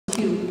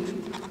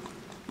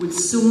will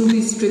soon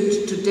be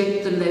stripped to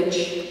deck the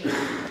ledge,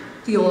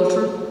 the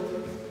altar,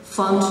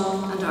 font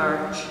and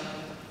arch,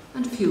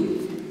 and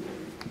pew,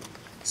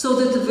 so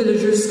that the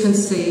villagers can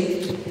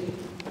say,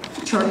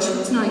 the church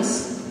was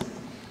nice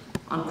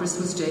on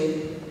Christmas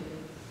Day.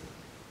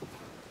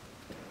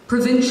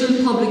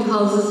 Provincial public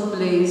houses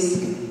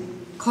blaze,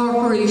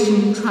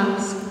 corporation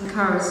tramps'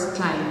 cars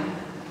clang.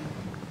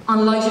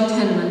 On lighted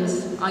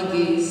tenements I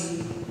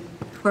gaze,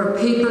 where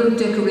paper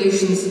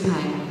decorations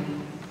hang,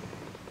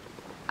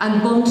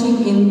 and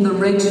bunting in the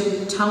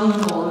red town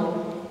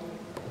hall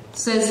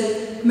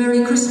says,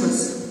 Merry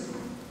Christmas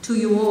to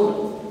you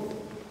all.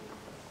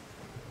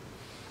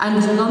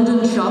 And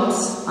London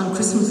shops on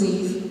Christmas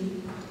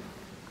Eve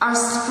are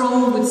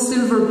strung with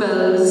silver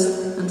bells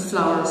and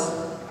flowers,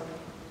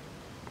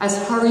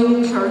 as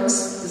hurrying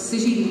clerks the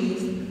city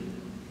leave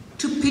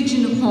to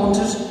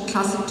pigeon-haunted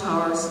classic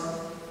towers,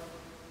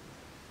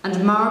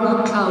 and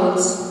marble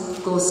clouds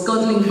go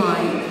scuddling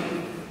by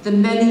the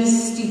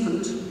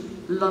many-steepled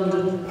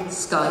London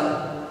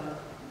sky.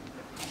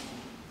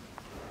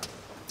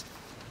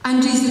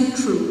 And is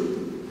it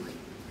true?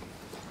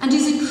 And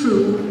is it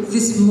true,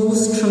 this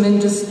most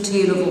tremendous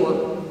tale of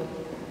all,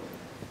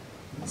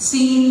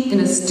 seen in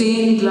a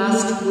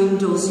stained-glassed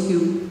window's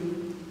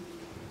hue,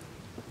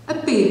 a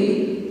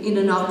baby in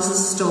an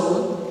ox's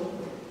stall,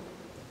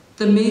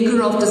 the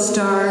maker of the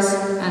stars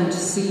and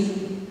sea,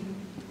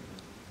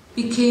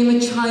 became a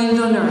child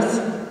on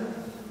earth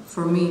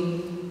for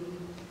me.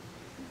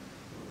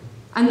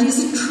 And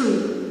is it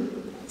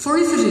true? For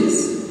if it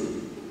is,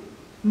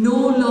 no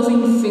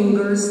loving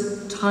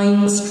fingers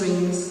tying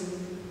strings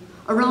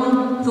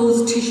around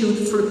those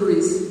tissued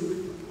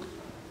fripperies,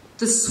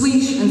 the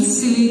sweet and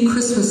silly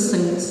Christmas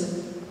things,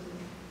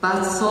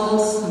 bath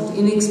salts and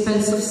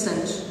inexpensive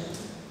scent,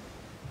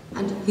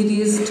 and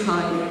hideous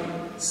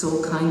time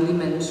so kindly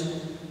meant.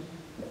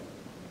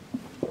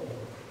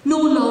 No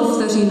love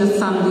that in a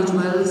family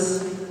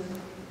dwells,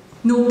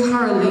 no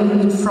carolling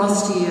in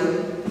frosty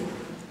air,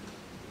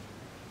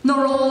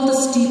 nor all the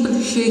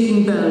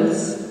steeple-shaking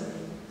bells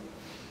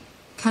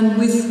can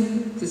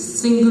with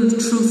this single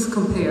truth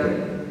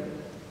compare,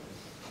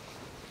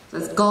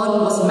 that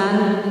God was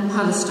man in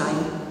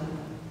Palestine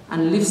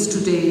and lives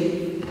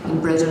today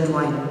in bread and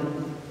wine.